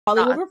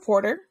Hollywood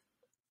Reporter.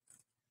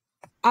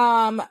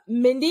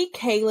 Mindy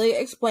Kaling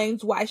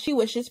explains why she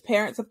wishes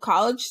parents of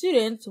college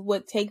students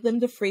would take them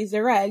to freeze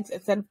their eggs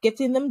instead of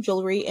gifting them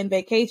jewelry and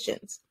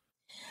vacations.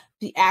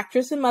 The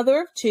actress and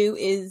mother of two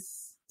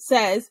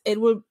says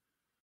it would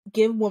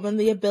give women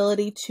the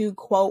ability to,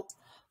 quote,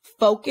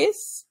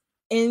 focus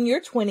in your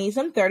 20s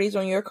and 30s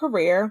on your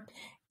career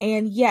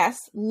and, yes,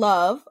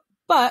 love,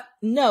 but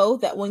know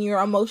that when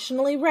you're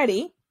emotionally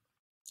ready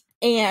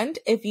and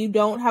if you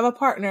don't have a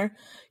partner,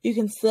 you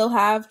can still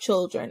have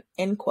children,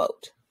 end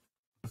quote.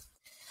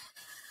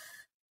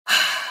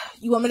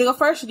 You want me to go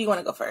first or do you want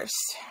to go first?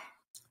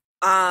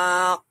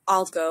 I'll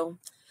go.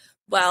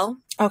 Well.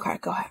 Okay,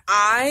 go ahead.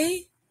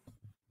 I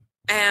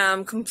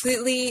am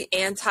completely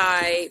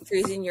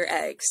anti-freezing your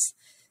eggs.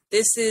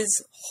 This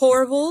is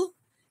horrible.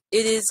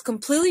 It is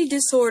completely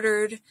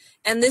disordered.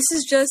 And this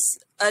is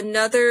just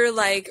another,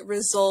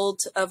 result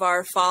of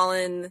our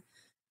fallen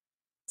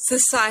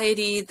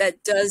society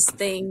that does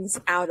things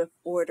out of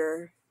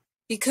order.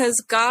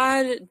 Because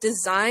God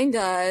designed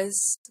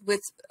us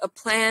with a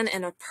plan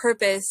and a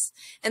purpose,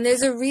 and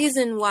there's a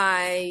reason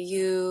why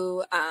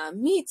you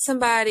meet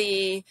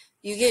somebody,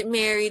 you get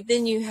married,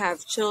 then you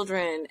have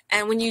children,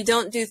 and when you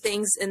don't do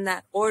things in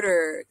that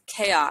order,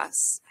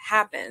 chaos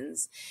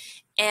happens.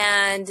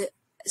 And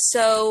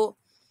so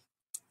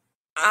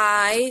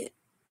I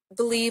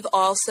believe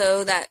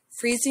also that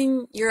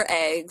freezing your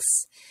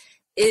eggs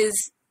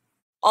is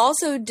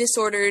also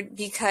disordered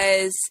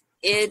because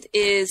it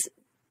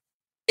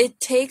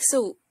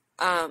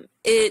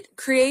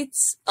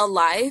creates a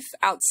life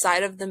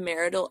outside of the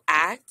marital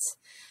act.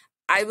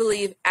 I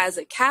believe as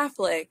a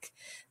Catholic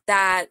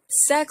that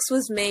sex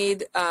was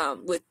made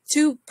with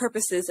two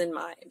purposes in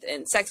mind,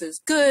 and sex is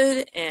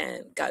good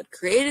and God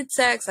created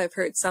sex. I've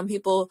heard some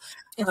people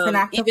it's an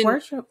act of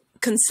worship.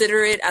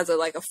 Consider it as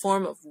a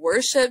form of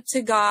worship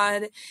to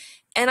God.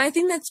 And I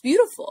think that's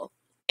beautiful.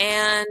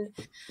 And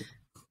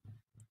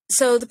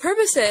so the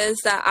purposes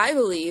that I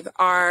believe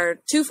are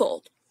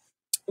twofold.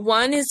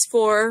 One is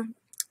for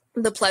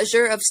the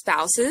pleasure of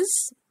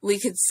spouses. We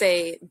could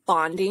say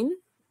bonding.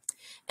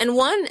 And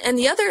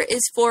the other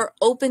is for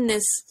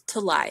openness to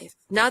life.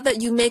 Not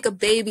that you make a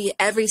baby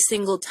every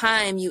single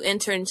time you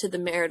enter into the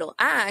marital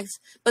act,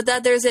 but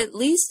that there's at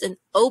least an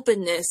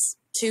openness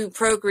to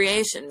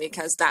procreation,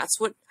 because that's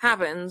what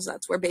happens.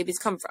 That's where babies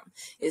come from,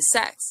 is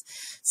sex.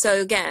 So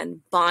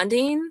again,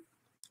 bonding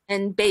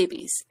and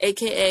babies,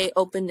 aka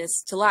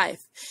openness to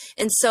life.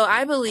 And so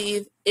I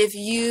believe if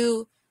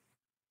you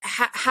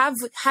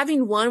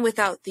having one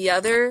without the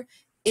other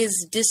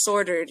is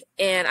disordered,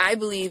 and I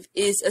believe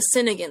is a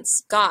sin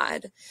against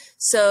God.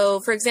 So,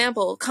 for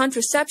example,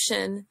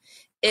 contraception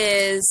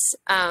is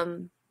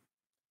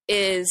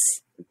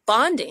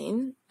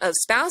bonding of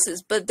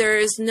spouses, but there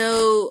is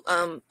no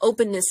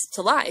openness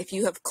to life.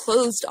 You have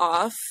closed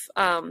off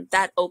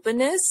that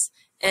openness,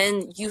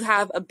 and you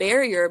have a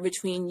barrier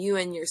between you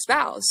and your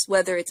spouse,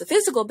 whether it's a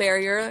physical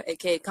barrier,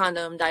 aka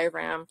condom,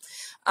 diaphragm,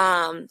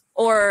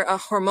 or a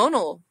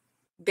hormonal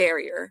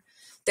barrier.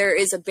 There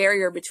is a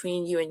barrier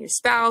between you and your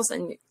spouse,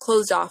 and you're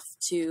closed off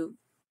to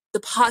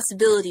the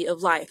possibility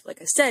of life. Like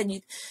I said,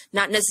 you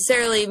not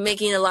necessarily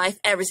making a life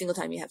every single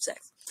time you have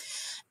sex.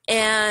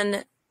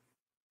 And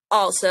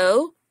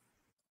also,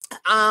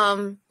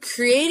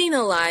 creating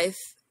a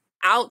life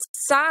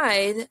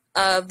outside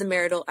of the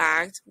marital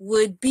act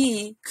would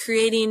be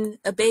creating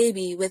a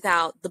baby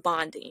without the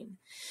bonding.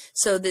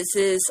 So this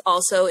is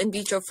also in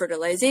vitro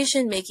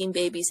fertilization, making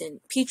babies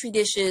in petri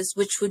dishes,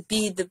 which would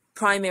be the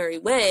primary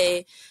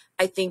way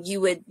I think you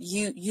would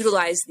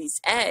utilize these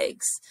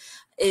eggs,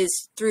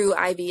 is through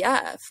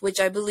IVF, which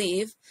I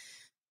believe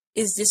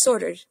is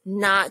disordered.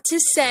 Not to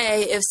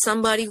say if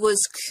somebody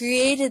was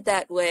created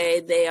that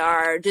way, they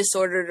are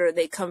disordered or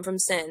they come from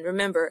sin.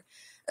 Remember,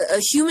 a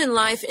human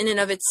life in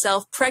and of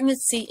itself,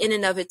 pregnancy in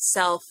and of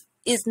itself,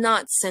 is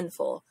not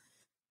sinful.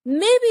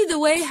 Maybe the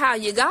way how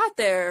you got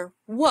there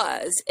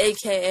was,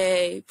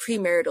 aka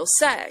premarital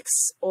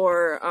sex,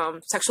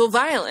 or sexual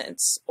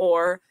violence,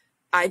 or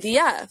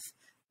IVF.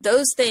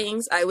 Those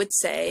things, I would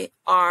say,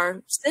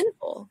 are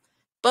sinful.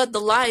 But the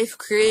life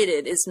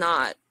created is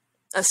not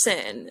a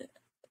sin.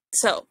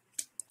 So,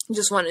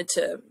 just wanted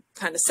to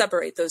kind of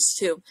separate those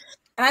two.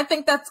 And I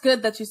think that's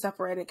good that you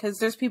separate it, because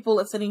there's people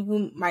listening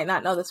who might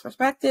not know this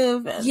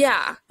perspective. And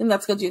yeah. I think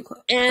that's good you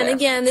And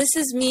again, this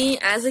is me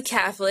as a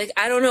Catholic.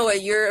 I don't know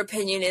what your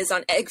opinion is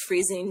on egg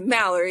freezing,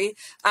 Mallory.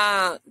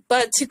 But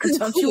to conclude,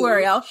 don't you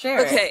worry, I'll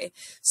share it. Okay,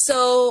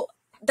 so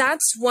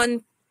that's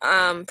one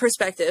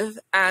perspective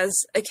as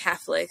a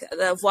Catholic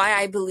of why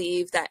I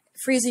believe that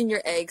freezing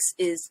your eggs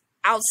is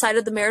outside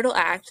of the marital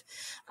act.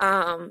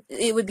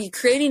 It would be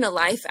creating a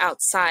life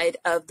outside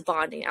of the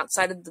bonding,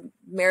 outside of the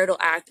marital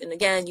act. And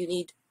again, you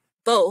need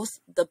both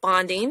the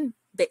bonding,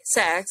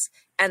 sex,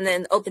 and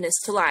then openness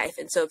to life.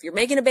 And so if you're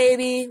making a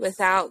baby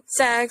without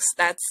sex,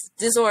 that's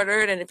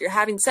disordered. And if you're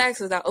having sex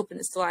without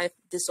openness to life,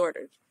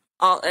 disordered.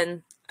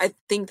 And I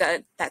think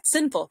that that's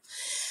sinful.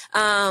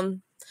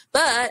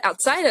 But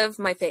outside of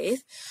my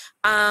faith,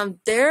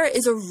 there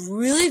is a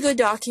really good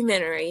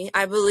documentary.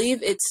 I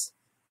believe it's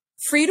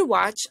free to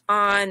watch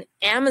on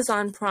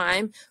Amazon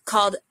Prime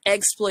called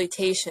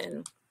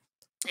Exploitation.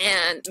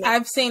 And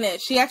I've seen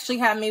it. She actually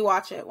had me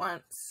watch it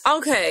once.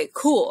 Okay,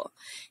 cool.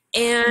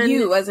 And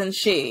you, as in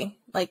she,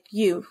 like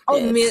you. Oh,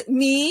 did.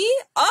 me?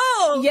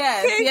 Oh,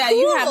 yes, okay, yeah. cool.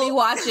 You had me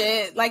watch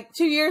it like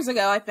 2 years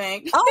ago, I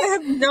think. Oh, I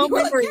have no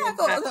memory. Like,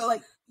 yeah, cool.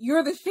 Like,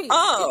 you're the she.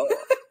 Oh,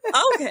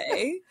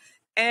 okay.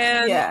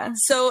 And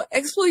so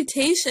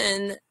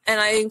Exploitation,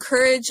 and I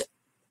encourage,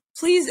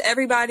 please,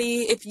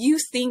 everybody, if you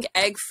think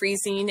egg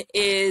freezing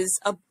is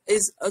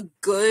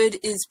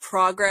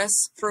progress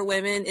for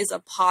women, is a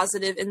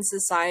positive in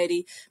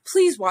society,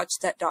 please watch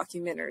that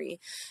documentary.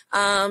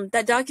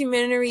 That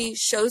documentary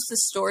shows the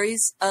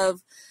stories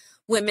of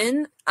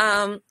women.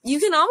 You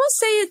can almost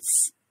say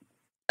it's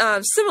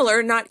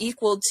similar, not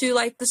equal to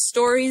like the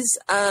stories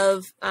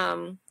of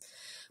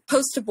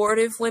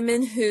post-abortive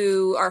women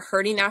who are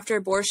hurting after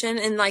abortion,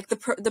 and like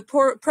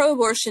the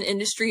pro-abortion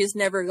industry is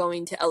never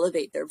going to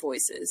elevate their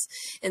voices.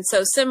 And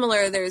so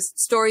similar, there's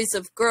stories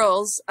of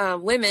girls,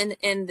 women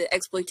in the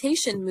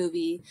Exploitation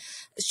movie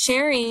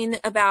sharing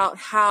about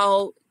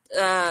how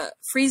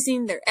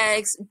freezing their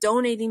eggs,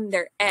 donating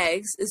their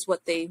eggs is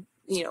what they,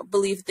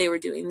 believed they were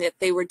doing, that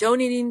they were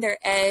donating their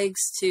eggs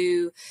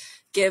to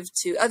give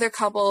to other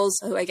couples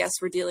who I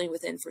guess were dealing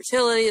with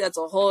infertility. That's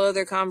a whole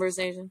other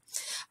conversation.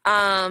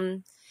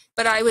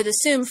 But I would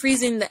assume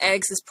freezing the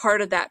eggs is part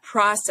of that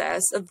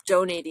process of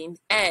donating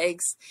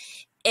eggs.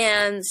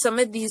 And some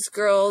of these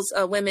girls,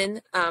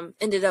 women,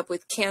 ended up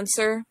with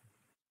cancer.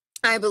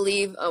 I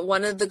believe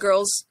one of the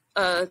girls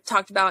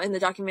talked about in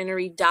the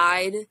documentary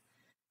died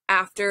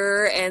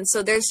after. And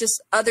so there's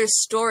just other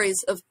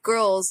stories of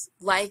girls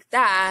like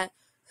that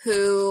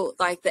who,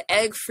 like the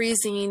egg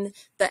freezing,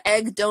 the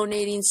egg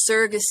donating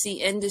surrogacy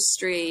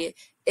industry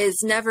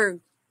is never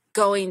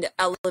going to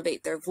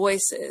elevate their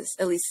voices,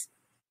 at least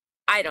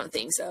I don't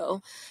think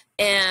so.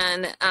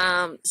 And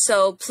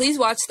so please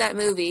watch that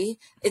movie.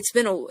 It's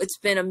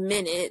been a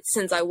minute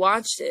since I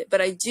watched it,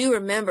 but I do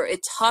remember it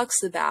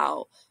talks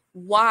about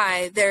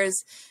why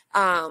there's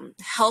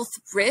health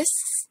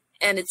risks,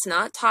 and it's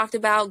not talked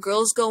about.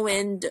 Girls go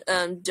in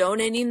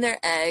donating their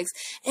eggs,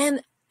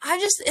 and I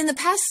just, in the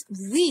past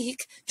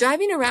week,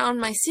 driving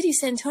around my city,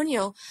 San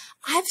Antonio,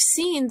 I've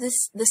seen the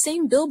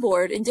same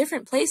billboard in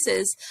different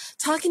places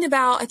talking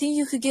about, I think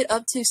you could get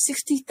up to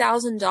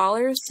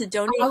 $60,000 to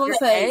donate your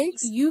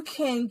eggs. You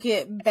can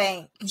get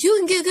banked. You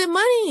can get good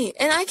money.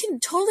 And I can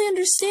totally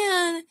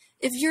understand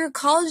if you're a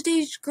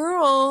college-age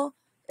girl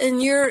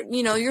and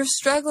you're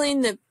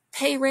struggling to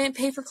pay rent,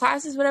 pay for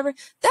classes, whatever.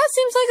 That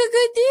seems like a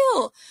good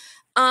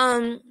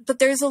deal. But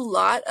there's a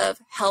lot of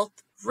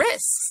health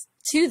risks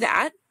to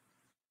that.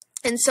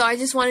 And so I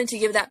just wanted to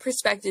give that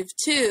perspective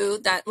too,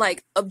 that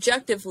like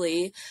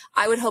objectively,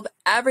 I would hope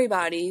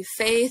everybody,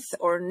 faith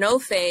or no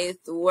faith,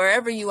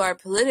 wherever you are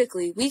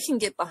politically, we can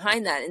get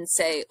behind that and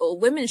say, oh,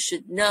 women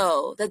should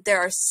know that there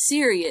are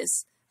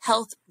serious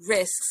health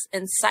risks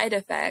and side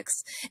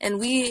effects. And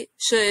we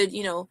should,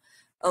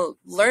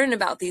 learn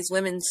about these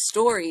women's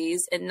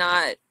stories and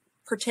not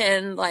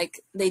pretend like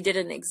they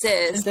didn't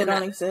exist. They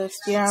don't exist,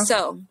 yeah.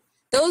 So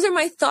those are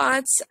my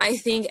thoughts. I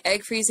think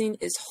egg freezing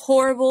is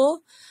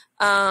horrible.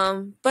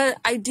 But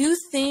I do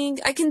think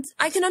I can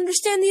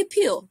understand the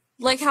appeal,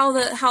 like how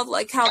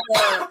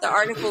the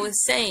article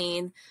is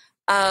saying,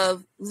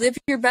 of live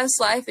your best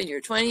life in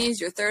your 20s,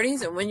 your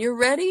 30s, and when you're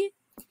ready,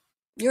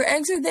 your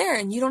eggs are there,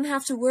 and you don't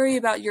have to worry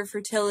about your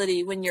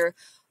fertility when you're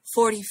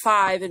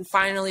 45 and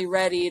finally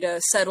ready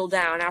to settle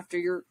down after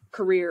your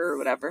career or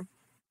whatever.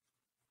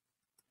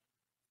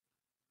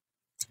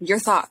 Your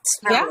thoughts,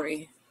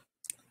 Valerie?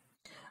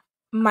 Yeah.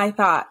 My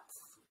thoughts.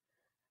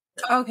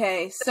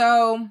 Okay,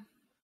 so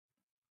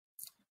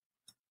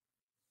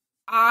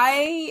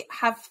I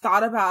have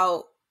thought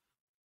about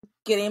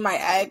getting my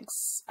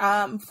eggs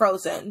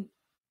frozen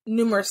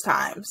numerous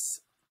times.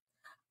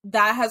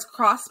 That has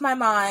crossed my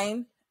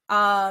mind.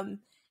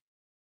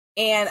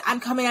 And I'm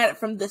coming at it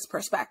from this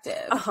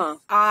perspective. Uh-huh.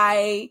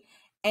 I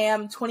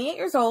am 28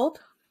 years old.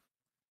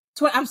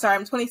 I'm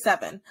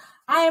 27.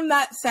 I am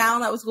that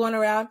sound that was going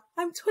around.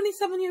 I'm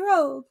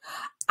 27-year-old.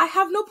 I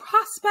have no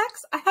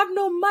prospects. I have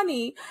no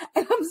money.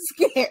 And I'm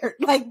scared.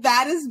 Like,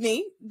 that is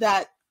me.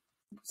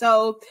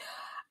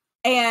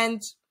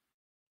 And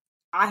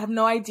I have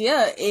no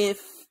idea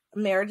if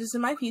marriage is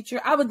in my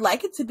future. I would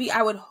like it to be.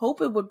 I would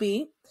hope it would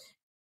be.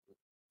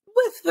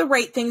 With the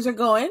rate things are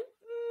going,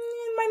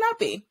 it might not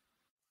be.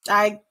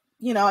 I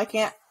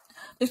can't.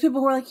 There's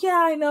people who are like, yeah,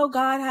 I know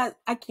God has.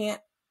 I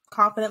can't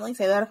confidently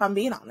say that if I'm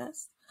being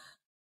honest.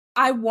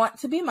 I want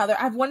to be a mother.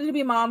 I've wanted to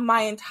be a mom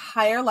my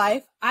entire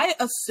life. I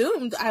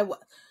assumed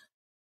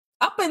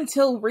up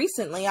until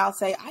recently, I'll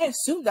say, I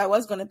assumed I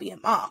was going to be a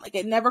mom. Like,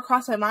 it never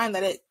crossed my mind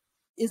that it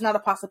is not a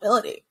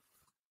possibility.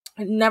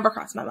 It never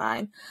crossed my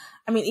mind.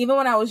 I mean, even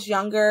when I was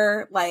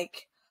younger,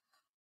 like,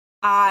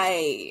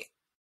 I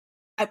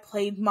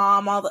played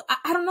mom I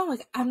don't know,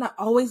 like, I've not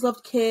always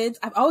loved kids.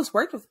 I've always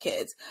worked with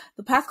kids.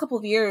 The past couple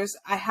of years,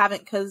 I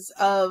haven't because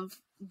of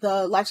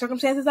the life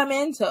circumstances I'm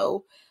in.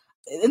 So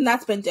and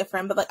that's been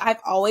different, but like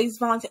I've always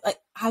volunteered, like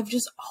I've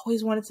just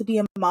always wanted to be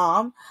a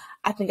mom.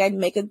 I think I'd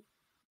make a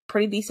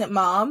pretty decent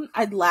mom.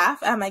 I'd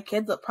laugh at my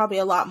kids probably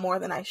a lot more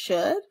than I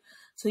should.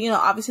 So,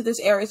 obviously there's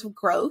areas of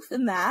growth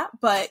in that,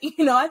 but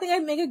I think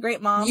I'd make a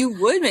great mom.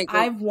 You would make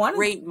a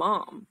great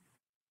mom.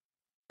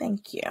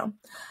 Thank you.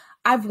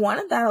 I've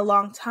wanted that a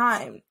long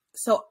time.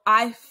 So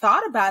I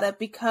thought about it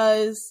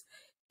because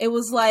it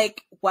was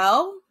like,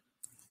 well,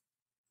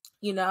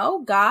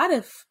 God,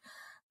 if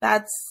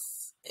a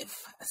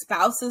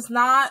spouse is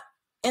not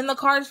in the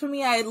cards for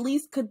me, I at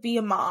least could be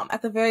a mom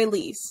at the very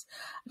least.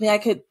 I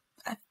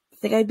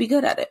think I'd be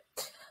good at it.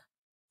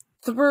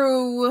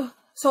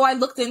 So I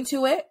looked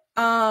into it.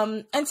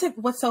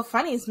 What's so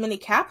funny is Mindy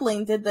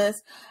Kaling did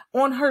this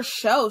on her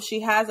show.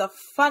 She has a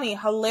funny,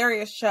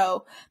 hilarious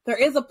show. There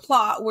is a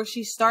plot where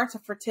she starts a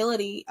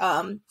fertility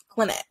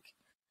clinic,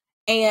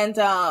 and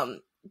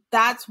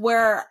that's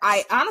where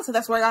I was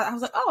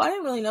like, oh, I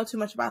didn't really know too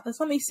much about this.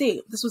 Let me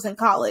see. This was in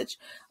college.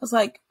 I was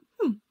like,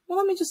 well,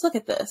 let me just look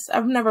at this.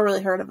 I've never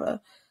really heard of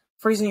a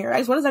freezing your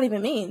eggs. What does that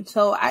even mean?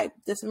 So I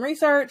did some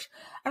research,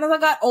 and as I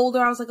got older,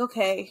 I was like,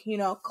 okay,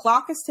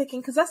 clock is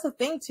ticking, because that's the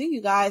thing too,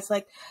 you guys.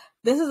 Like,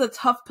 this is a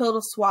tough pill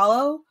to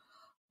swallow,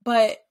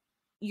 but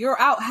you're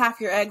out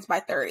half your eggs by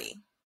 30.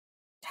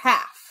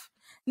 Half.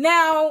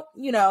 Now,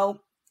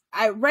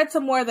 I read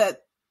somewhere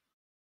that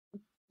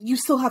you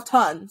still have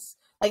tons.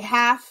 Like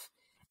half,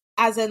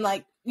 as in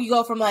like, you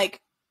go from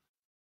like,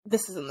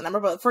 this isn't the number,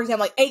 but for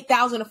example, like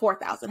 8,000 to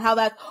 4,000. How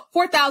that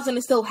 4,000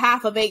 is still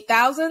half of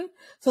 8,000.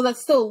 So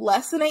that's still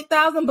less than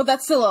 8,000, but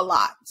that's still a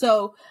lot.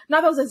 So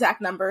not those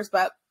exact numbers,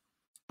 but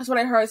that's what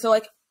I heard. So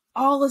like,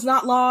 all is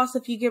not lost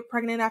if you get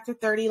pregnant after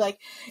 30. Like,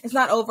 it's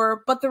not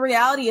over. But the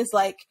reality is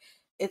like,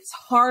 it's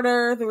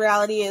harder. The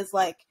reality is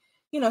like,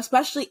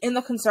 especially in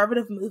the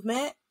conservative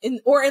movement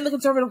or in the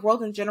conservative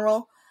world in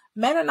general,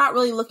 men are not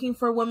really looking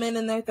for women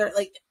in their 30s.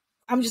 Like,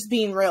 I'm just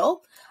being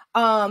real.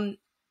 And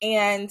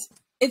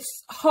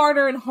it's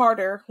harder and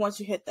harder once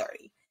you hit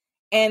 30.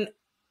 And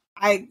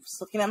I was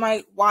looking at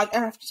my watch,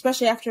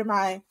 especially after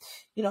my,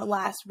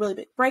 last really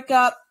big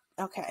breakup.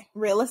 Okay,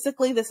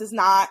 realistically, this is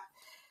not,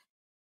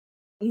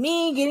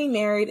 me getting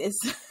married is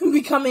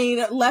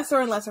becoming lesser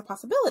and lesser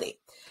possibility.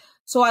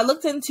 So I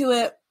looked into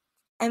it,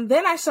 and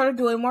then I started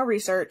doing more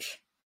research,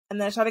 and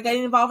then I started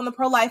getting involved in the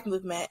pro-life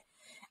movement.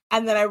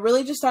 And then I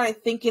really just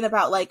started thinking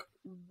about like,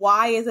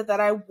 why is it that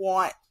I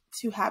want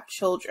to have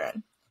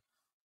children?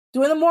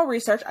 Doing the more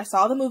research, I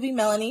saw the movie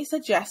Melanie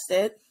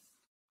suggested.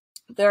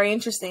 Very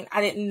interesting. I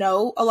didn't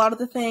know a lot of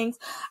the things.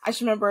 I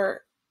don't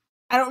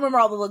remember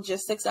all the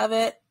logistics of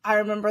it. I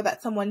remember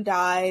that someone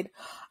died.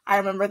 I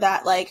remember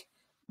that like,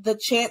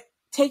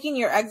 taking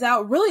your eggs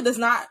out really does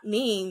not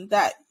mean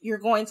that you're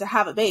going to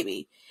have a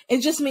baby.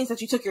 It just means that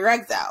you took your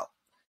eggs out.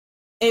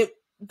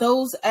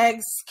 Those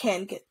eggs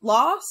can get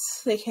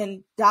lost. They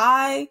can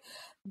die.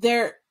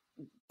 The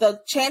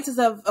chances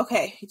of,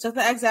 okay, you took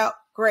the eggs out,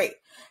 great.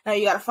 Now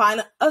you got to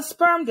find a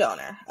sperm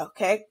donor.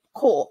 Okay,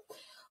 cool.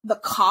 The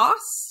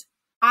cost,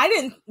 I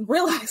didn't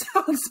realize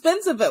how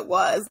expensive it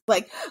was.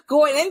 Like,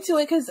 going into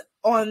it, because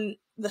on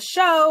the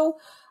show,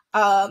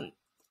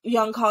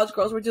 young college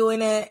girls were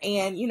doing it,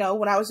 and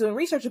when I was doing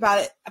research about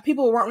it,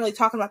 people weren't really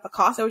talking about the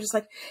cost. They were just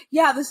like,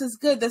 yeah, this is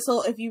good,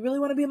 if you really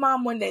want to be a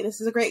mom one day,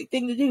 this is a great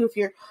thing to do.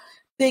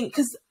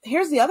 Because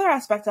here's the other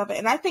aspect of it,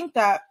 and I think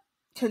that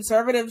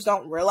conservatives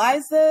don't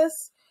realize this,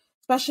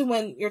 especially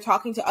when you're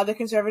talking to other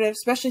conservatives,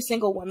 especially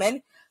single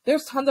women.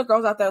 There's tons of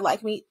girls out there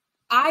like me.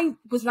 I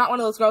was not one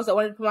of those girls that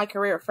wanted to put my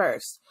career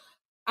first.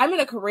 I'm in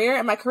a career,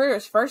 and my career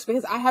is first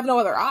because I have no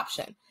other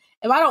option.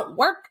 If I don't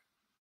work,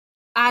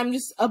 I'm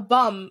just a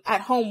bum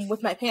at home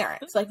with my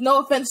parents. Like, no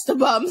offense to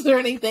bums or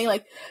anything.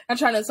 Like, I'm not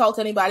trying to insult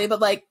anybody,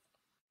 but like,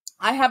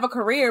 I have a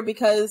career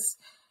because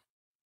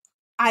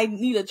I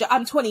need a job.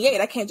 I'm 28.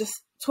 I can't just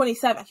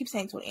 27. I keep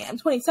saying 28. I'm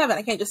 27.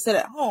 I can't just sit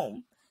at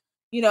home.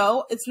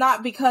 It's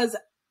not because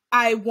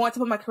I want to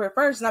put my career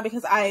first. It's not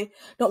because I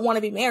don't want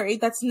to be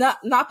married. That's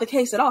not the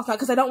case at all. It's not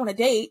because I don't want to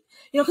date.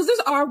 Because there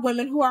are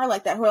women who are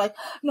like that, who are like,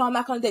 no, I'm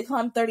not going to date till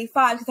I'm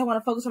 35 because I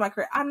want to focus on my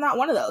career. I'm not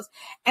one of those.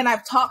 And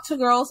I've talked to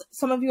girls.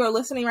 Some of you are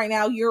listening right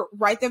now. You're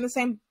right there in the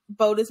same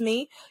boat as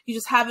me. You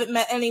just haven't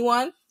met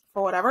anyone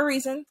for whatever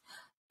reason.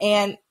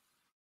 And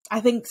I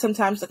think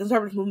sometimes the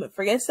conservative movement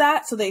forgets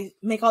that. So they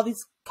make all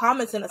these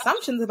comments and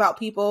assumptions about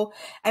people.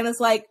 And it's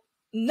like,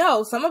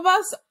 no, some of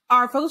us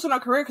are focused on our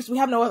career because we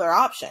have no other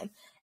option.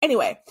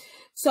 Anyway,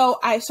 so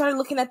I started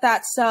looking at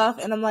that stuff,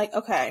 and I'm like,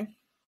 okay,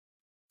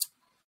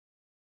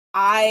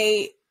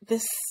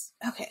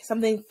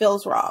 something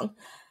feels wrong.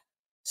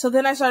 So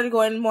then I started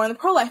going more in the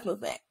pro-life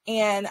movement,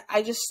 and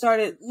I just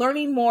started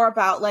learning more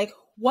about like,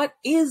 what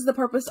is the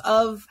purpose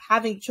of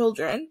having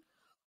children?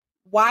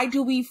 Why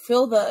do we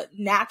feel the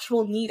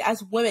natural need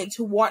as women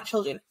to want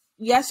children?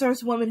 Yes,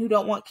 there's women who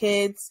don't want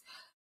kids.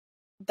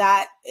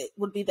 That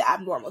would be the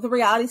abnormal. The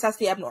reality is that's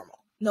the abnormal.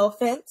 No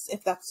offense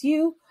if that's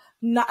you.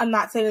 I'm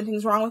not saying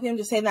anything's wrong with you. I'm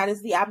just saying that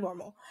is the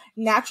abnormal.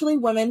 Naturally,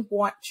 women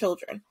want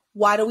children.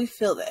 Why do we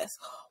feel this?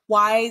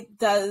 Why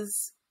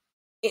does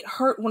it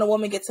hurt when a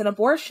woman gets an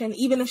abortion,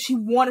 even if she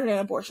wanted an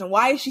abortion.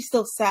 Why is she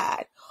still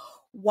sad?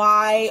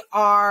 Why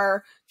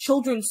are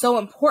children so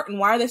important?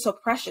 Why are they so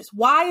precious?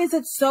 Why is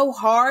it so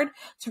hard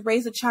to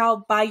raise a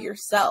child by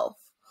yourself?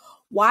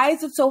 Why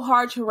is it so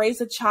hard to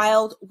raise a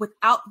child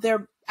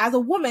as a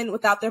woman,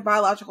 without their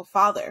biological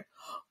father?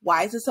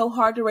 Why is it so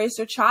hard to raise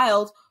their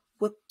child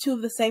with two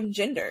of the same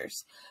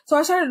genders? So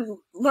I started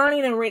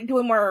learning and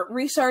doing more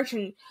research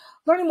and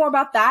learning more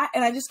about that.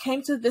 And I just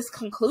came to this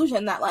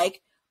conclusion that,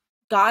 like,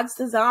 God's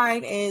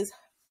design is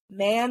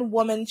man,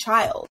 woman,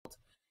 child.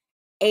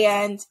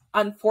 And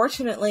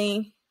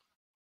unfortunately,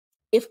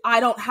 if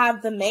I don't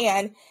have the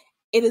man,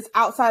 it's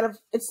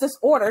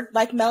disordered,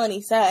 like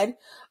Melanie said.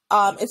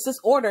 It's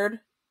disordered,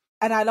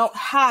 and I don't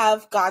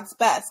have God's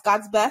best.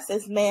 God's best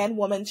is man,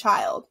 woman,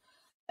 child.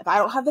 If I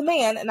don't have the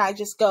man and I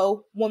just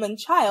go woman,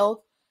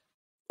 child,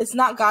 it's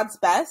not God's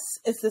best.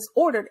 It's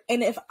disordered.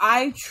 And if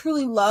I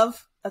truly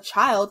love a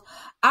child,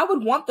 I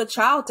would want the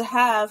child to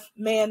have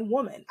man,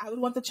 woman. I would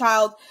want the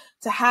child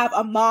to have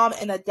a mom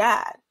and a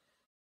dad.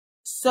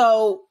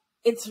 So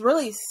it's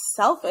really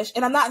selfish.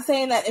 And I'm not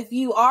saying that if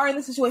you are in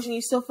the situation,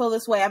 you still feel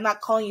this way. I'm not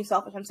calling you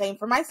selfish. I'm saying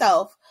for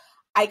myself,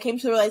 I came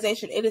to the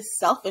realization it is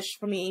selfish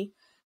for me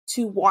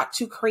to want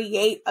to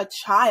create a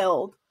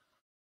child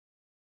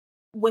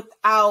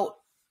without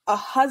a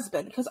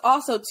husband. Because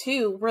also,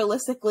 too,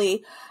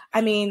 realistically,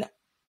 I mean,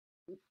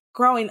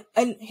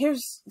 and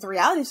here's the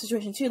reality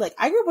situation, too. Like,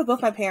 I grew up with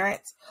both my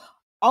parents.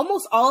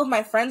 Almost all of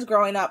my friends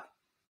growing up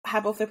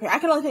had both their parents. I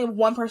can only think of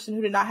one person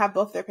who did not have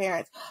both their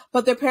parents,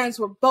 but their parents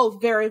were both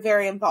very,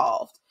 very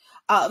involved.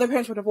 Their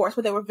parents were divorced,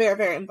 but they were very,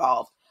 very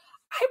involved.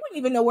 I wouldn't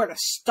even know where to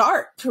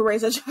start to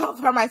raise a child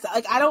for myself.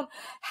 Like, I don't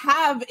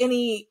have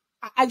any,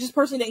 I just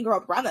personally didn't grow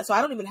up around that, so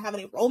I don't even have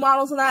any role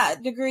models in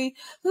that degree.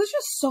 There's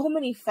just so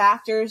many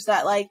factors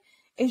that, like,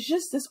 it's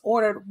just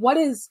disordered. What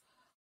is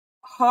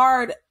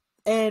hard,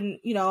 and,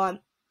 you know,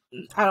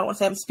 I don't want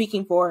to say I'm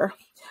speaking for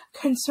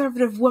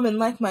conservative women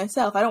like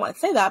myself. I don't want to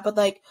say that, but,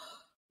 like,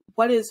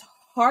 what is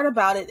hard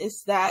about it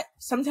is that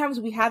sometimes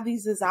we have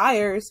these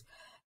desires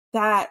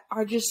that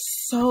are just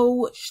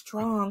so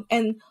strong.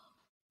 And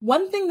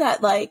one thing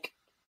that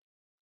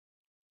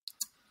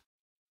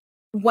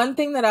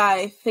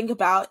I think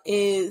about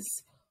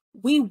is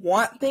we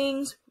want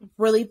things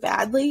really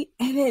badly,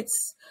 and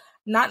it's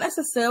not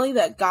necessarily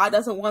that God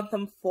doesn't want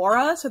them for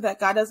us or that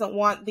God doesn't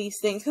want these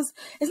things, because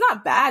it's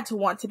not bad to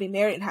want to be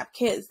married and have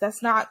kids.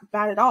 That's not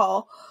bad at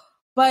all.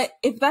 But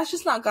if that's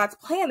just not God's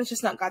plan, it's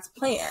just not God's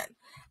plan.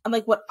 And,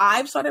 like, what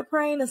I've started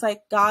praying is,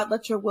 like, God,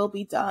 let your will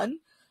be done.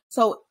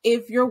 So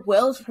if your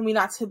will is for me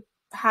not to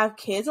have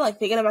kids, and, like,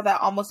 thinking about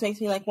that almost makes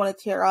me, like, want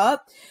to tear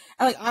up.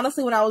 And, like,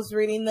 honestly, when I was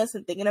reading this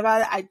and thinking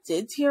about it, I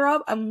did tear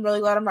up. I'm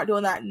really glad I'm not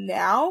doing that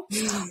now.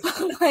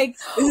 Like,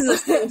 this is a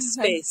safe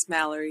space,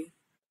 Mallory.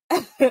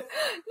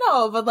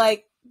 No, but,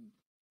 like,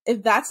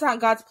 if that's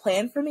not God's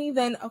plan for me,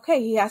 then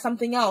okay, he has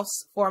something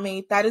else for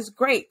me. That is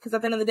great, because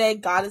at the end of the day,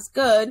 God is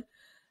good.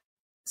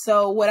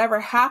 So whatever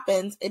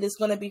happens, it is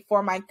going to be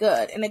for my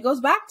good. And it goes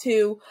back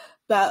to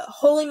the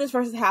holiness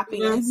versus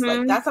happiness. Mm-hmm.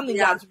 Like, that's something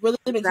God's really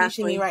been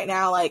teaching me right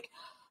now. Like,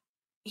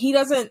 I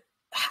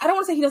don't want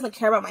to say he doesn't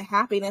care about my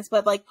happiness,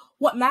 but, like,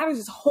 what matters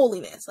is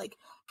holiness. Like,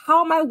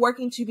 how am I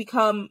working to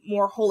become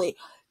more holy?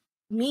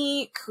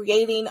 Me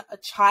creating a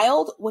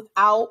child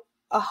without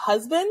a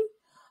husband,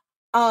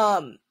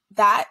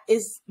 that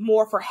is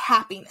more for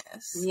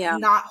happiness,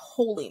 not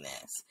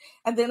holiness.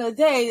 At the end of the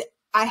day,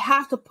 I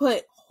have to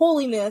put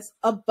holiness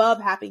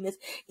above happiness,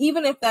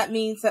 even if that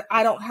means that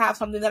I don't have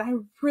something that I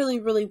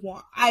really, really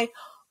want. I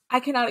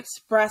cannot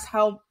express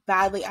how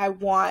badly I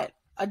want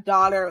a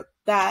daughter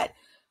that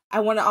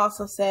I want to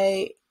also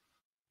say,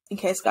 in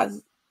case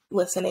God's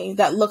listening,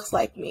 that looks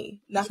like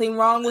me. Nothing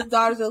wrong with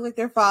daughters that look like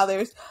their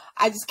fathers.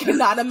 I just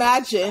cannot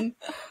imagine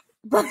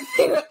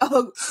birthing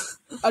an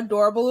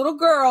adorable little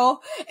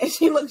girl and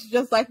she looks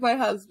just like my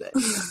husband.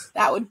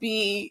 That would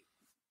be,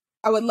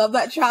 I would love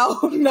that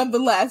child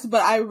nonetheless,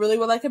 but I really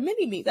would like a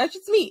mini me. That's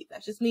just me.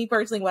 That's just me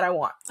personally, what I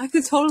want. I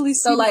could totally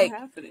see that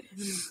happening.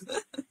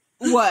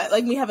 What?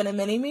 Like me having a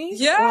mini me?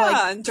 Yeah,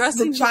 like and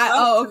dressing the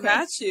child to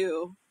match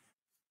you.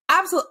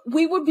 Absolutely.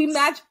 We would be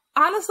matched.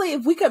 Honestly,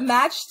 if we could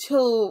match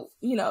till,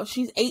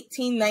 she's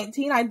 18,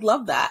 19, I'd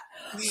love that.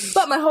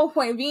 But my whole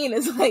point being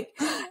is, like,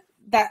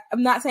 that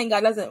I'm not saying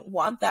God doesn't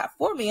want that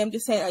for me. I'm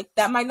just saying, like,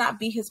 that might not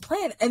be his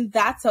plan, and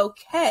that's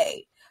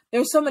okay.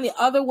 There's so many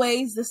other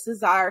ways this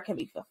desire can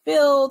be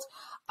fulfilled.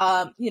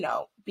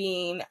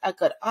 Being a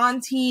good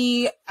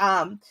auntie,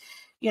 honestly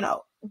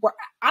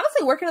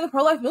working in the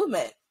pro-life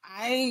movement.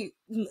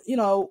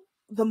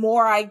 The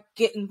more I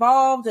get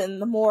involved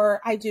and the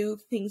more I do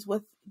things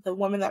with the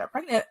women that are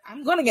pregnant,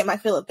 I'm going to get my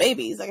fill of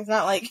babies. Like, it's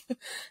not like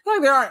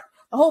there aren't,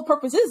 the whole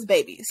purpose is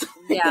babies.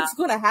 Yeah. It's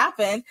going to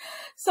happen.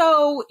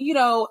 So,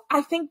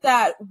 I think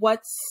that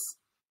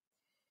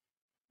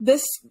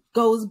this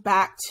goes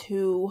back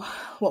to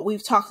what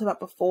we've talked about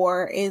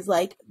before, is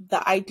like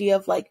the idea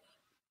of like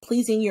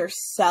pleasing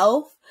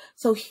yourself.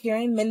 So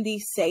hearing Mindy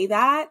say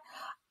that,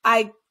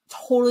 I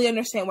totally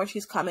understand where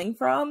she's coming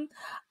from.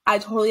 I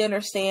totally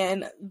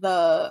understand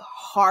the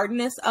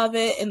hardness of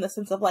it, in the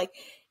sense of like,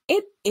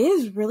 it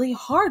is really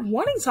hard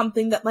wanting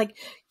something that like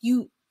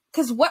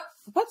because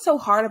what's so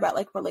hard about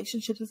like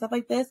relationships and stuff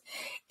like this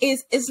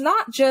is it's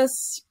not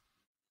just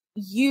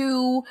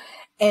you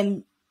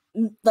and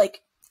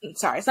like,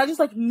 sorry, it's not just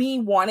like me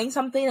wanting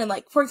something and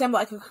like, for example,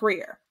 like a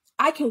career.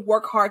 I can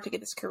work hard to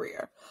get this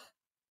career.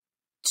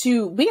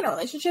 To be in a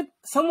relationship,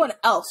 someone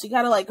else, you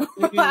gotta like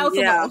allow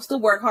someone else to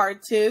work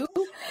hard too.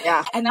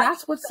 Yeah. And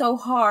that's what's so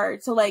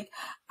hard. So like,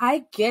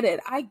 I get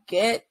it. I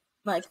get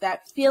like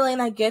that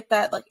feeling. I get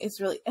that like, it's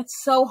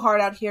so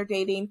hard out here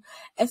dating,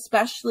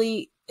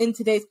 especially in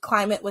today's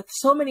climate with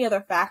so many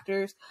other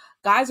factors.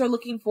 Guys are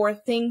looking for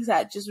things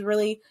that just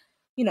really,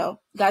 you know,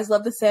 guys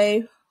love to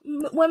say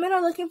women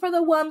are looking for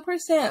the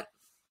 1%.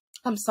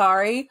 I'm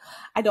sorry.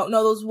 I don't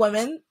know those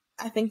women.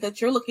 I think that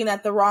you're looking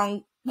at the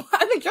wrong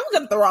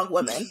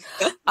women.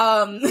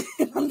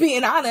 If I'm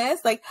being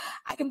honest, like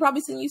I can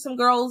probably send you some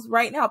girls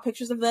right now,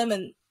 pictures of them,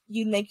 and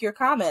you'd make your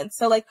comments.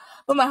 So like,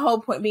 but my whole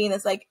point being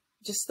is like,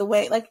 just the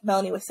way, like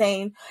Melanie was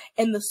saying,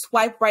 in the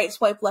swipe right,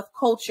 swipe left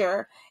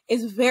culture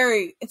is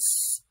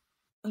it's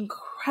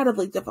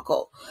incredibly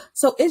difficult.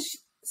 So it's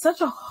such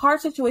a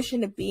hard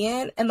situation to be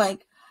in. And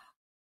like,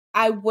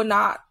 I don't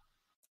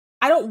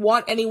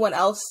want anyone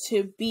else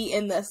to be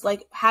in this,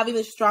 like having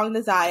this strong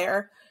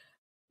desire,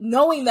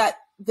 knowing that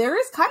there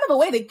is kind of a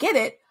way to get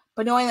it,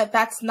 but knowing that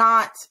that's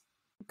not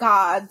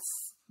God's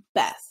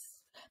best.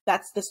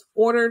 That's this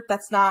order.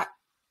 That's not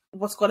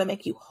what's going to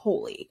make you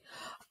holy.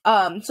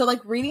 So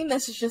like reading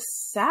this is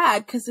just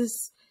sad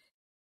because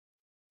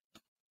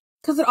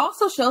it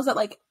also shows that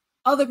like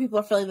other people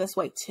are feeling this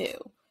way too.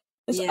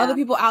 There's other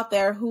people out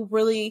there who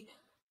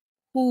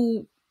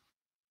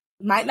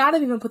might not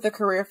have even put their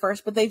career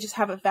first, but they just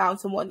haven't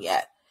found someone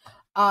yet.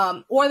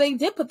 Or they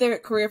did put their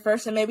career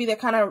first and maybe they're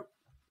kind of,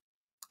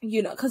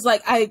 you know, because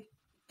like I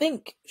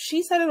think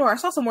she said it, or I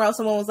saw somewhere else,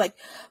 someone was like,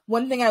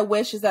 one thing I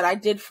wish is that I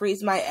did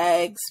freeze my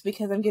eggs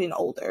because I'm getting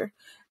older.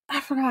 I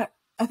forgot.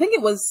 I think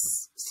it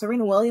was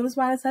Serena Williams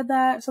might have said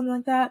that, something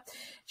like that.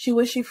 She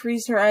wished she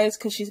freezed her eggs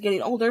because she's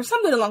getting older,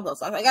 something along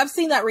those lines. Like I've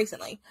seen that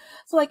recently.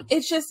 So like,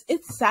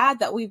 it's sad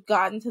that we've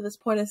gotten to this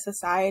point in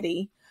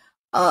society,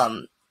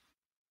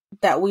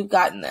 that we've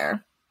gotten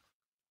there.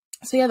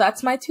 So yeah,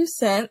 that's my 2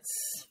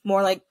 cents.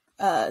 More like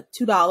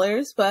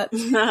 $2, but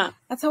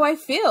that's how I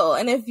feel.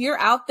 And if you're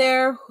out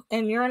there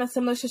and you're in a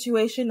similar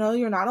situation, no,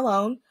 you're not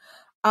alone.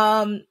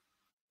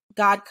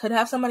 God could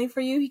have somebody for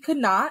you. He could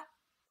not.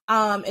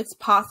 It's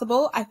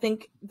possible. I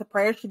think the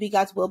prayer should be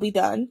God's will be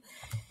done.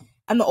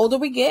 And the older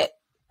we get,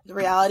 the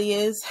reality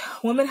is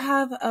women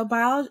have a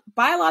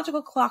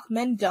biological clock.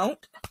 Men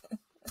don't.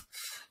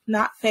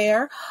 Not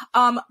fair.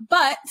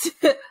 But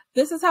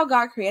this is how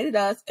God created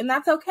us, and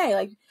that's okay.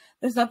 Like,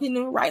 there's nothing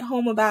to write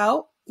home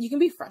about. You can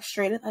be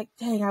frustrated, like,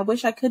 dang, I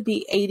wish I could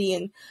be 80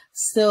 and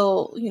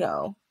still, you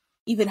know,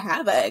 even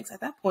have eggs at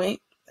that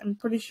point. I'm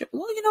pretty sure.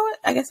 Well, you know what?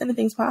 I guess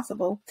anything's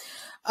possible.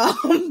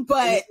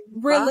 But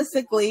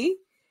realistically,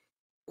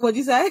 what'd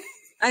you say?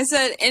 I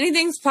said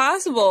anything's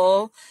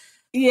possible.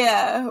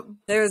 Yeah.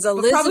 There's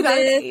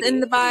Elizabeth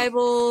in the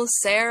Bible,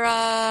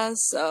 Sarah,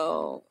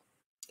 so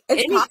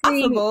it's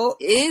possible.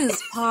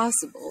 Is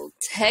possible,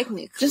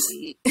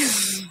 technically.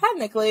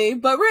 Technically,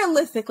 but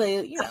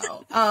realistically, you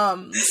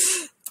know.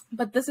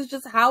 But this is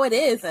just how it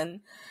is, and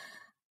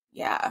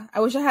yeah,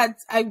 I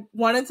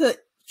wanted to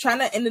try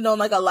to end it on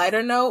like a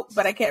lighter note,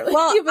 but I can't really.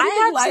 Well, give I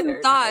have lighter.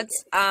 some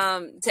thoughts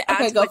to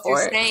add to what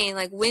you're saying.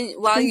 Like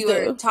while you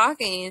were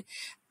talking,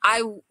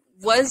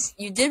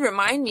 you did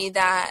remind me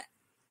that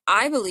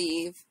I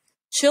believe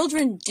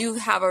children do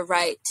have a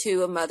right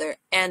to a mother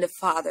and a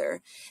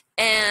father,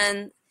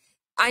 and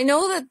I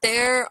know that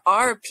there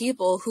are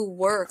people who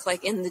work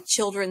like in the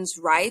children's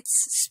rights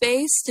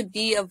space to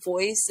be a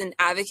voice and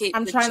advocate.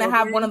 I'm trying to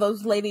have one of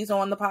those ladies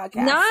on the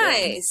podcast.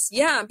 Nice. So.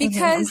 Yeah,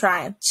 because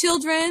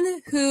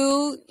children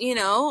who, you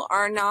know,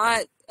 are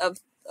not of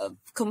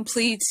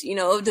complete, you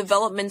know,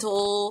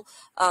 developmental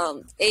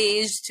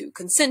age to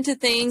consent to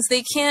things,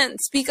 they can't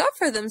speak up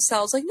for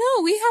themselves. Like,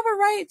 no, we have a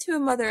right to a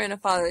mother and a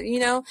father, you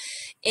know?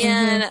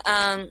 And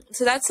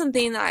so that's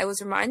something that I was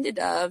reminded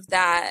of,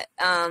 that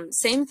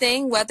same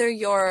thing, whether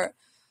you're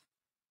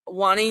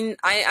wanting,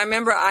 I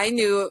remember I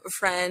knew a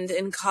friend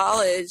in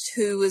college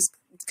who was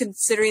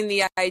considering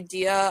the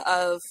idea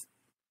of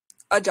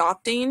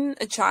adopting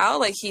a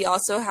child. Like, he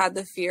also had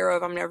the fear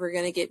of, I'm never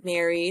going to get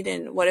married,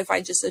 and what if I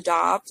just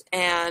adopt?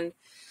 And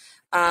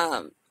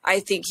I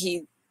think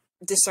he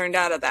discerned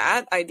out of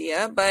that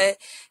idea. But,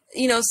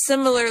 you know,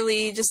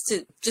 similarly, just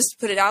to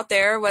put it out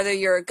there, whether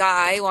you're a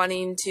guy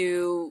wanting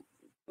to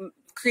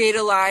create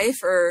a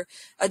life or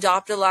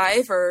adopt a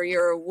life, or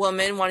you're a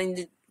woman wanting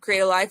to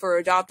create a life or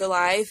adopt a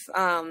life,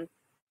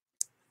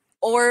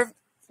 or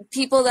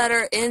people that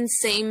are in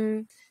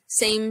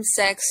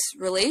same-sex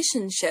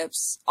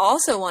relationships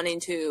also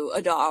wanting to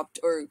adopt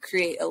or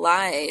create a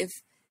life,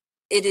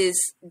 it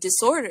is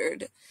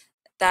disordered.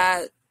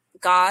 That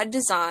God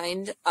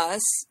designed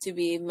us to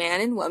be man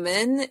and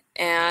woman,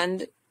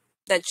 and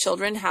that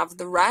children have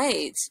the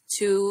right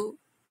to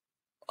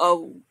a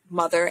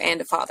mother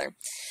and a father.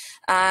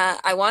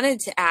 I wanted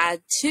to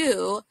add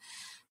too,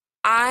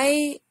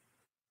 I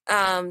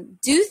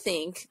do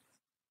think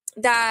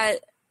that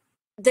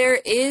there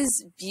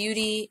is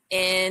beauty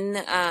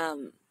in,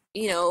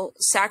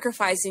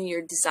 sacrificing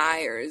your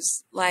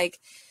desires, like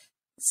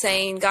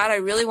saying, God, I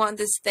really want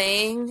this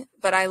thing,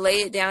 but I lay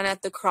it down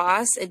at the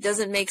cross. It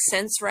doesn't make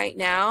sense right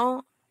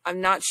now.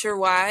 I'm not sure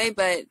why,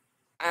 but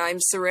I'm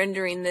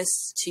surrendering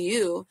this to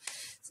you.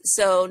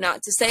 So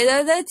not to say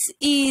that that's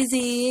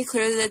easy,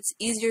 clearly that's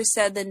easier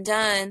said than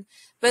done,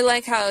 but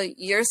like how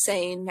you're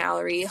saying,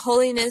 Mallory,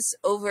 holiness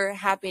over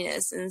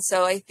happiness. And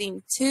so I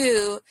think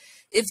too,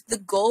 if the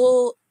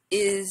goal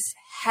is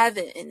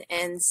heaven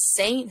and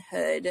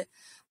sainthood,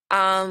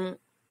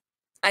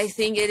 I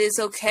think it is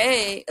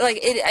okay. Like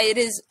it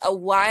is a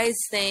wise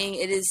thing.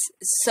 It is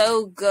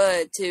so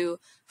good to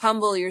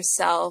humble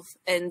yourself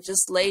and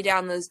just lay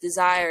down those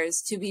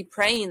desires, to be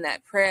praying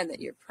that prayer that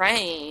you're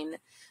praying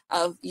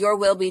of, your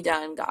will be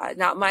done, God,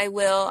 not my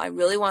will. I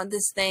really want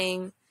this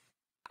thing.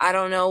 I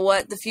don't know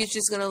what the future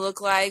is going to look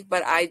like,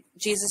 but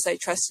Jesus, I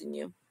trust in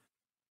you.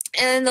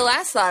 And the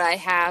last thought I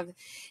have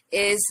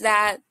is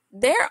that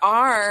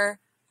I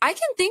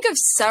can think of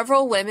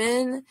several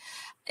women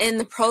in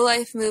the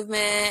pro-life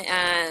movement,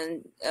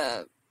 and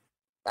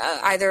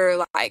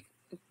either like,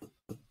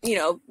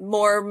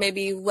 more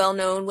maybe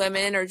well-known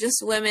women, or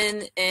just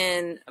women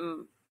in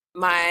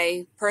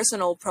my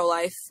personal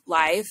pro-life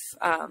life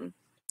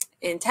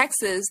in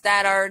Texas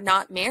that are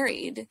not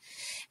married.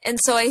 And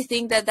so I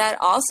think that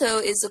also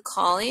is a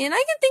calling. And I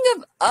can think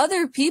of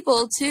other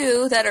people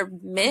too that are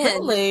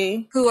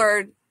men who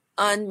are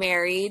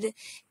unmarried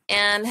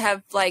and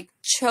have like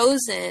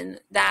chosen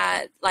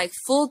that like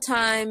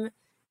full-time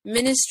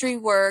ministry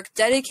work,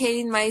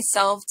 dedicating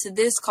myself to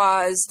this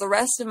cause the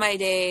rest of my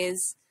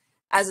days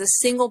as a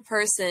single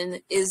person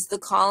is the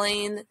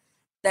calling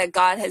that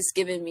God has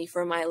given me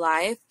for my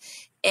life.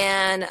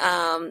 And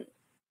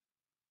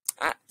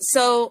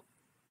so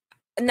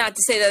not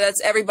to say that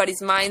that's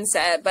everybody's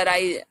mindset, but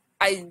I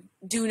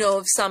do know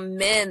of some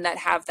men that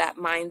have that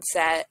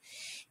mindset.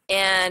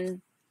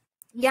 And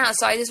yeah,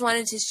 so I just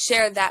wanted to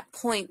share that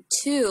point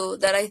too,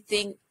 that I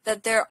think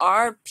that there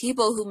are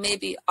people who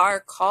maybe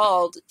are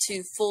called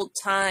to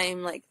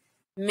full-time like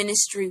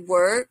ministry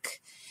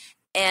work.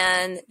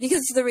 And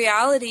because the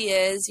reality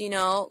is,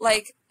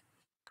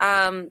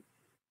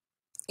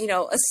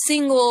 a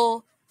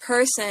single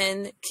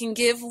person can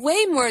give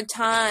way more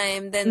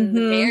time than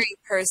the married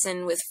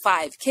person with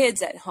 5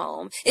 kids at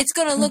home. It's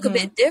going to look a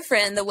bit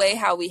different the way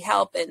how we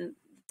help in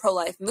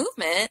pro-life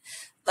movement.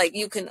 Like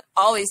you can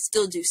always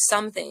still do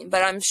something,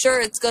 but I'm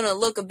sure it's going to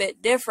look a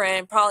bit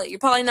different. You're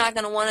probably not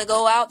going to want to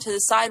go out to the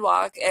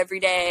sidewalk every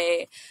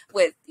day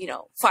with,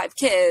 5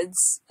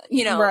 kids,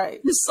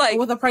 right. Just like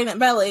with a pregnant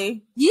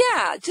belly.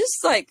 Yeah.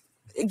 Just like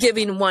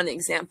giving one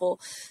example.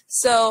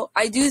 So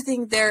I do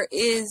think there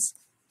is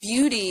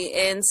beauty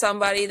in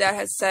somebody that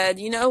has said,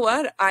 you know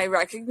what, I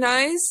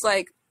recognize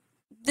like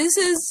this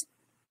is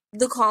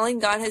the calling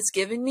God has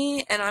given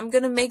me, and I'm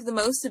going to make the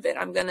most of it.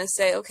 I'm going to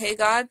say, okay,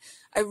 God,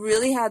 I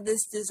really had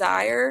this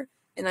desire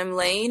and I'm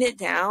laying it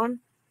down,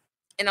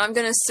 and I'm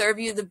going to serve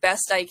you the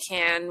best I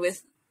can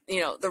with,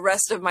 the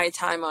rest of my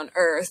time on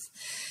earth.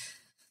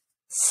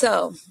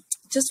 So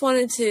just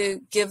wanted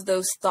to give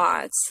those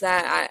thoughts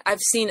that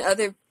I've seen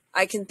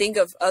I can think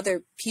of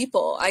other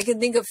people. I can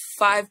think of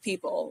 5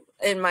 people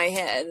in my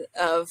head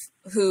of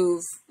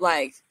who've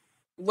like,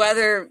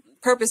 whether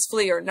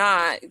purposefully or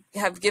not,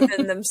 have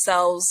given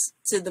themselves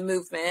to the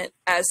movement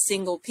as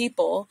single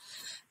people.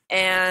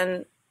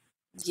 And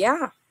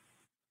yeah,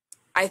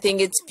 I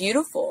think it's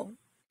beautiful.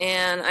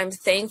 And I'm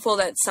thankful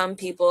that some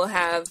people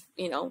have,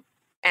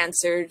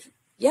 answered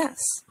yes.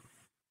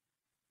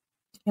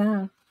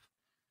 Yeah.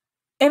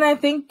 And I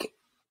think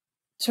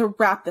to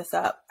wrap this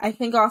up, I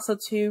think also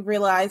to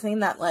realizing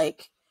that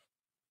like,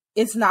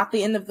 it's not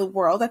the end of the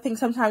world. I think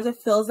sometimes it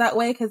feels that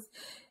way because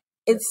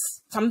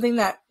it's something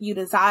that you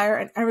desire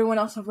and everyone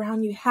else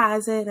around you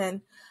has it.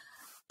 And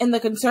in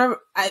the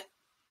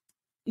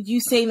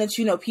you saying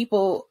that,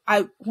 people,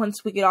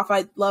 once we get off,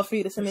 I'd love for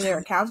you to send me their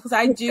accounts because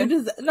I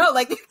do,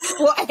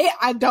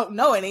 I don't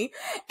know any,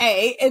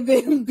 A, and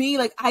then B,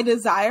 like I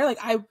desire, like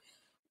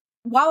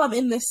while I'm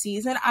in this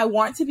season, I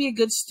want to be a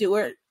good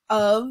steward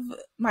of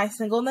my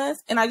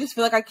singleness. And I just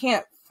feel like I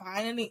can't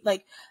find any,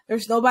 like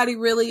there's nobody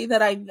really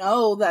that I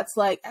know that's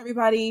like,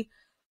 everybody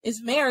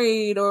is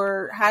married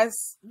or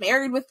has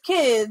married with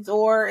kids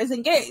or is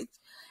engaged.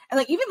 And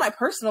like, even my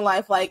personal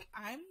life, like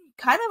I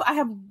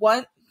have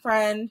one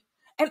friend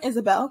and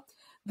Isabel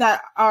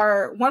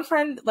one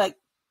friend like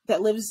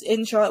that lives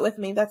in Charlotte with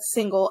me that's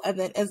single, and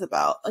then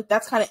Isabel. Like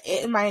that's kind of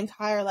it in my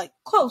entire like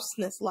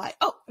closeness life.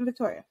 Oh, and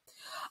Victoria.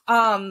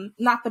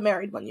 Not the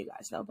married one you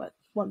guys know, but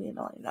one you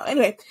know.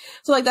 Anyway,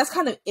 so like that's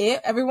kind of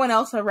it. Everyone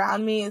else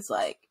around me is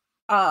like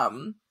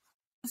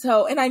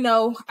So, and I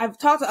know I've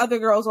talked to other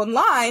girls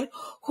online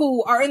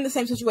who are in the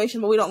same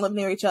situation, but we don't live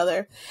near each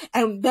other.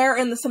 And they're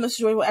in the similar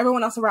situation where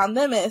everyone else around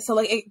them is. So,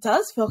 like, it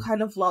does feel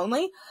kind of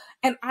lonely.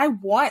 And I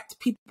want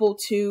people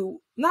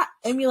to not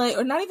emulate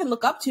or not even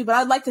look up to, but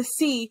I'd like to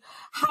see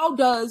how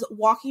does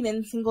walking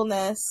in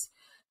singleness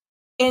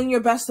in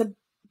your best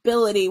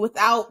ability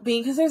without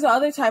being, because there's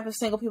other type of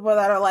single people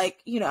that are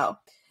like, you know,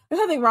 there's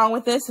nothing wrong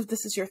with this if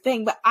this is your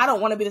thing, but I don't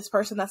want to be this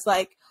person that's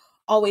like,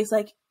 always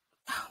like,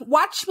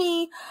 watch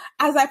me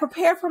as I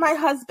prepare for my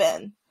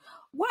husband.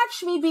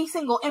 Watch me be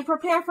single and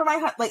prepare for my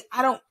husband. Like,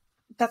 I don't,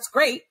 that's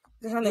great.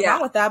 There's nothing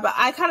wrong with that, but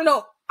I kind of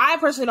don't, I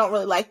personally don't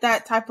really like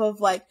that type of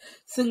like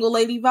single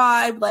lady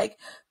vibe. Like,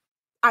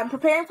 I'm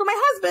preparing for my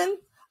husband.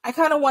 I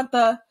kind of want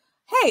the,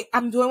 hey,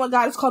 I'm doing what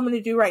God has called me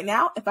to do right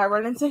now. If I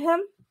run into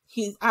him,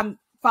 I'm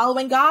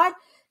following God.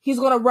 He's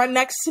going to run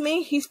next to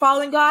me. He's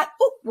following God.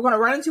 Ooh, we're going to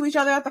run into each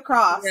other at the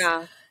cross.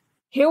 Yeah.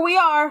 Here we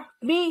are,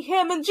 me,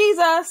 him, and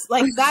Jesus.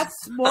 Like,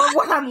 that's more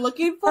what I'm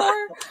looking for.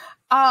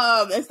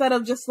 Instead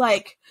of just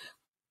like,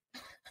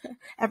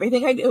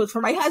 everything I do is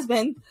for my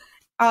husband.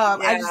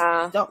 I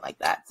just don't like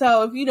that.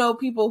 So if you know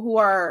people who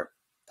are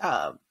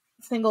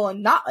single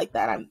and not like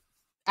that, I'm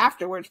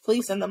afterwards,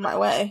 please send them my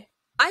way.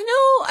 I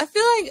know, I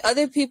feel like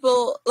other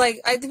people,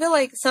 like, I feel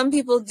like some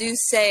people do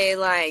say,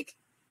 like,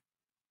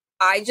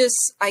 I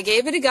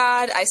gave it to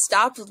God, I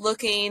stopped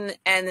looking,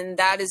 and then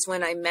that is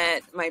when I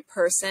met my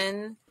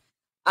person.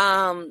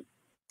 I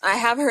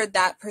have heard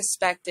that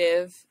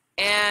perspective,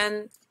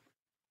 and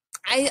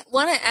I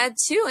want to add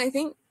too, I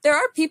think there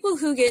are people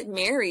who get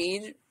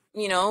married,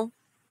 you know,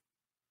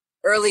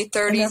 early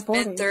 30s,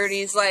 mid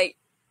 30s, like,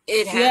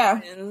 it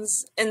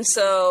happens. Yeah. And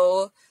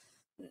so,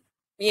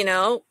 you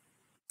know,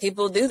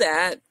 people do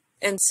that.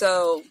 And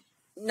so,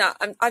 no,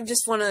 I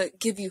just want to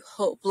give you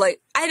hope.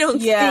 Like, I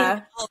don't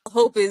think all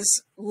hope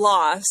is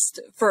lost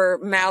for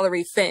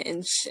Mallory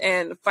Finch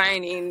and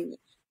finding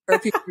her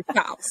future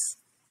spouse.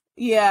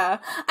 Yeah,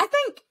 I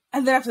think,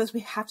 and then after this, we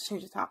have to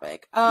change the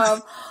topic.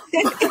 I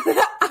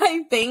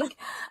think,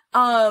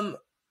 and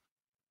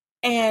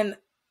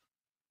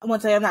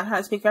once again, I'm not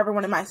trying to speak for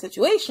everyone in my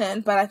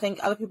situation, but I think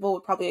other people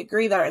would probably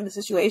agree that are in the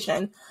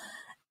situation.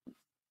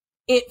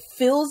 It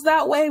feels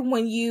that way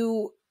when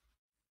you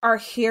are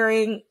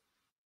hearing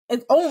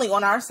it's only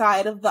on our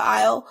side of the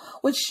aisle,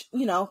 which,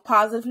 you know,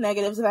 positive,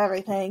 negatives of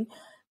everything.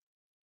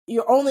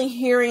 You're only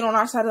hearing on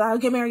our side of the aisle,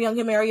 get married young,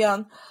 get married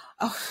young.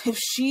 Oh, if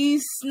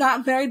she's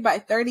not married by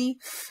 30,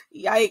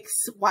 yikes,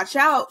 watch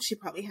out. She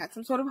probably had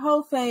some sort of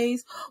hoe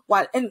phase.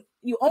 What? And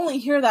you only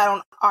hear that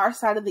on our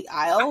side of the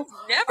aisle.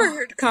 I've never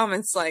heard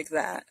comments like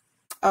that.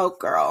 Oh,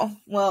 girl.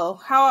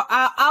 Well,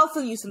 I'll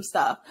send you some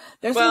stuff.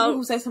 There's some people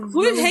who say some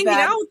really hanging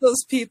bad... out with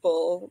those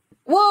people?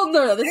 Well,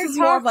 no. This is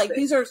more of like,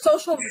 these are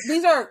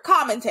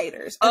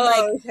commentators.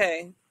 And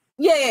okay.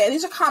 Yeah,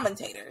 these are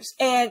commentators.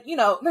 And, you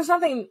know,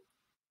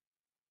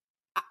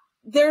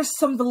 there's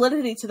some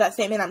validity to that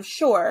statement, I'm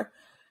sure,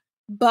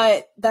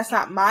 but that's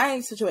not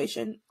my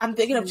situation. I'm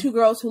thinking of two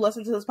girls who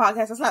listen to this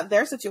podcast. That's not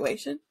their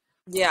situation.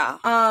 Yeah.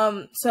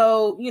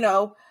 So, you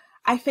know,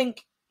 I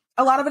think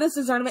a lot of it is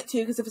discernment too,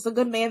 because if it's a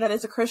good man that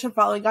is a Christian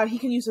following God, he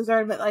can use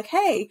discernment like,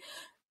 hey,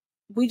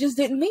 we just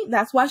didn't meet.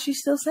 That's why she's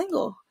still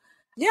single.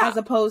 Yeah. As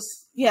opposed,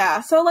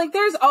 so like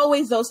there's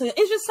always those things.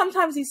 It's just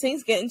sometimes these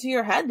things get into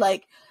your head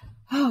like,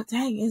 oh,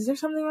 dang, is there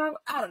something wrong?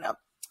 I don't know.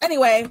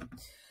 Anyway,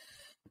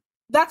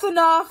 that's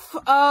enough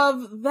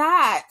of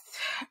that.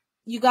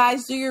 You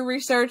guys do your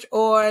research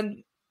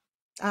on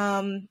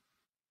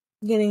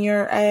getting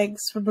your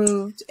eggs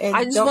removed, and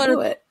I just don't do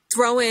it.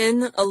 Throw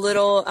in a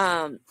little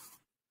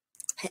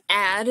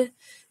ad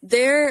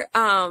there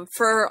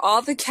for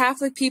all the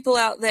Catholic people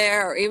out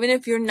there, or even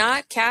if you're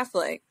not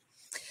Catholic.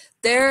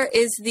 There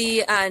is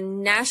the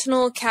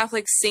National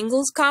Catholic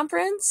Singles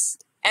Conference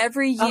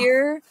every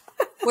year.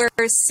 Where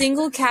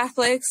single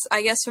Catholics,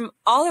 I guess from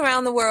all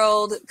around the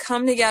world,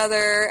 come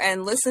together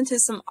and listen to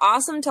some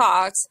awesome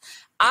talks.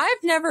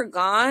 I've never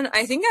gone.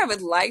 I think I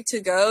would like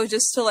to go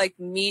just to like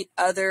meet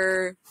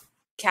other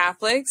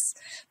Catholics,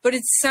 but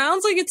it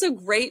sounds like it's a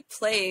great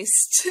place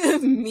to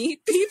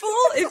meet people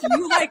if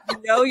you like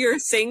know you're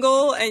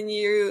single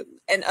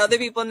and other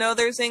people know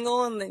they're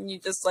single, and then you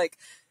just like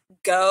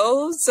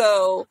go.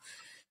 So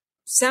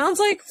sounds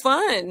like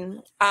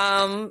fun.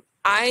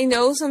 I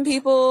know some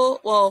people,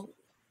 well,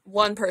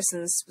 one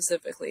person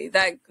specifically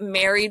that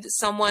married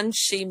someone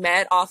she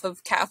met off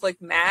of Catholic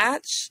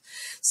Match.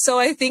 So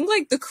I think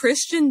like the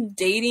Christian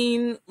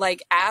dating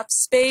like app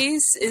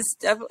space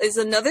is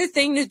another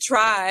thing to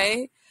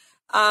try.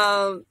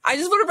 I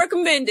just want to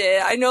recommend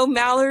it. I know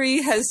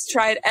Mallory has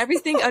tried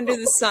everything under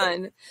the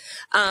sun.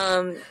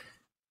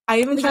 I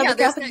even tried the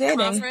Catholic dating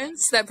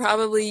conference that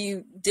probably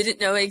you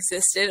didn't know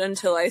existed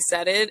until I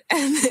said it,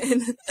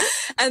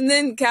 and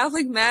then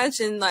Catholic Match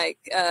and like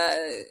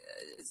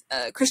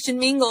Christian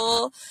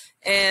Mingle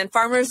and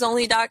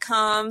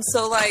farmersonly.com.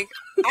 So like,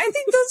 I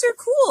think those are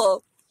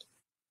cool.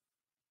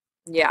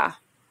 Yeah.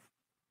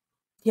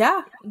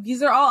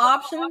 These are all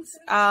options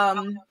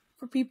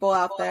for people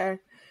out there.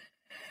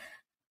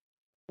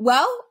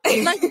 Well,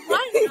 Like,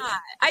 why not?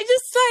 I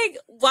just like,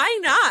 why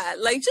not?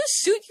 Like, just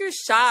shoot your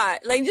shot.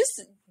 Like,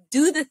 just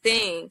do the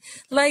thing.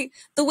 Like,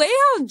 the way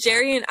how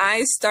Jerry and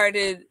I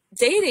started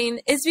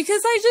dating is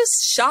because I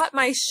just shot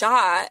my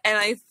shot and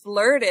I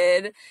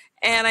flirted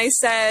and I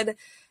said,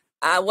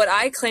 what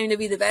I claim to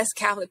be the best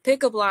Catholic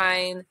pickup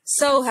line.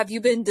 So, have you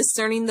been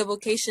discerning the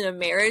vocation of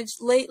marriage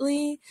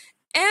lately?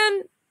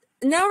 And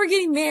now we're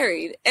getting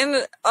married.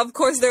 And of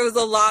course, there was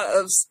a lot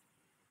of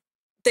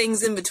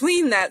things in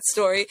between that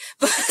story,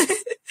 but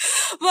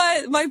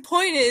my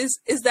point is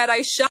that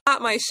I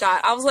shot my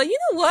shot. I was like, you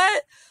know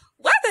what?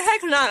 Why the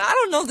heck not? I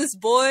don't know this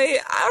boy.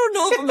 I don't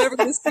know if I'm ever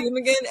gonna see him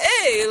again.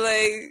 Hey,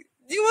 like,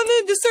 do you want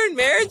to discern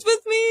marriage with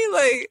me?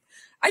 Like,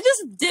 I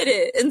just did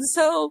it, and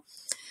so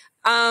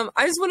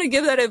I just want to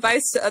give that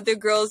advice to other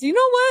girls. You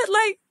know what?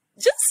 Like,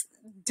 just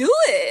do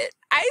it.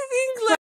 I think like